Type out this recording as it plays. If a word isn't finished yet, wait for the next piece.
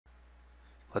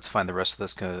Let's find the rest of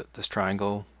this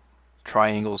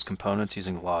triangle's components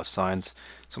using the law of sines.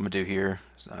 So I'm gonna do here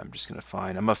is I'm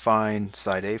gonna find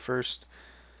side A first.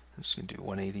 I'm just gonna do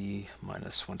 180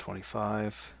 minus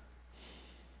 125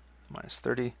 minus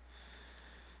 30,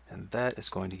 and that is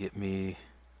going to get me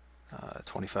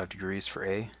 25 degrees for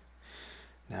A.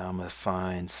 Now I'm gonna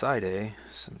find side A,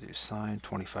 so I'm gonna do sine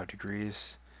 25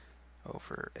 degrees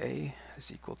over A is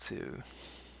equal to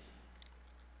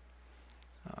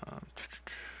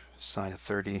sine of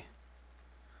 30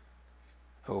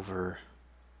 over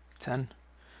 10.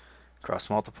 Cross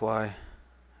multiply,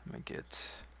 I'm going to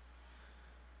get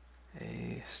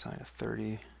A sine of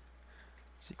 30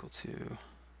 is equal to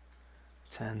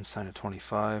 10 sine of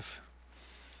 25.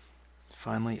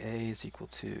 Finally, A is equal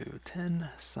to 10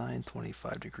 sine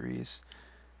 25 degrees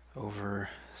over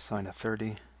sine of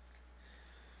 30,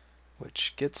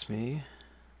 which gets me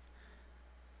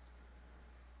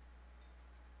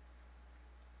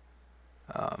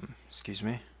excuse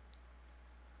me,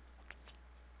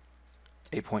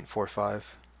 8.45.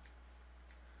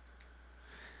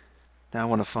 Now I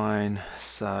want to find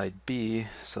side B,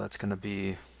 so that's going to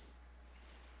be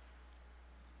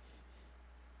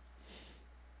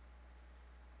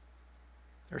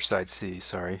or side C,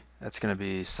 sorry. That's going to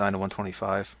be sine of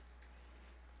 125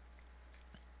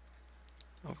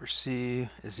 over C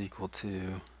is equal to,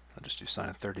 I'll just do sine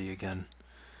of 30 again,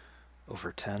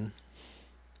 over 10.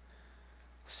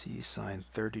 C sine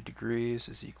 30 degrees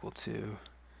is equal to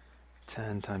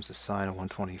 10 times the sine of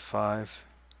 125.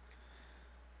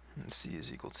 And C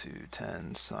is equal to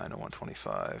 10 sine of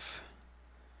 125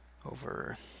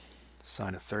 over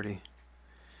sine of 30,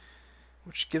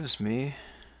 which gives me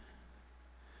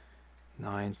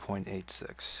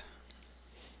 9.86.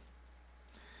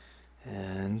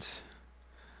 And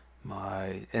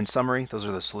in summary, those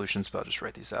are the solutions, but I'll just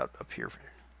write these out up here.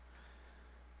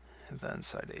 And then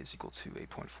side A is equal to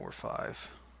 8.45,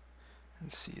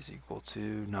 and C is equal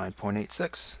to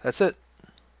 9.86. That's it.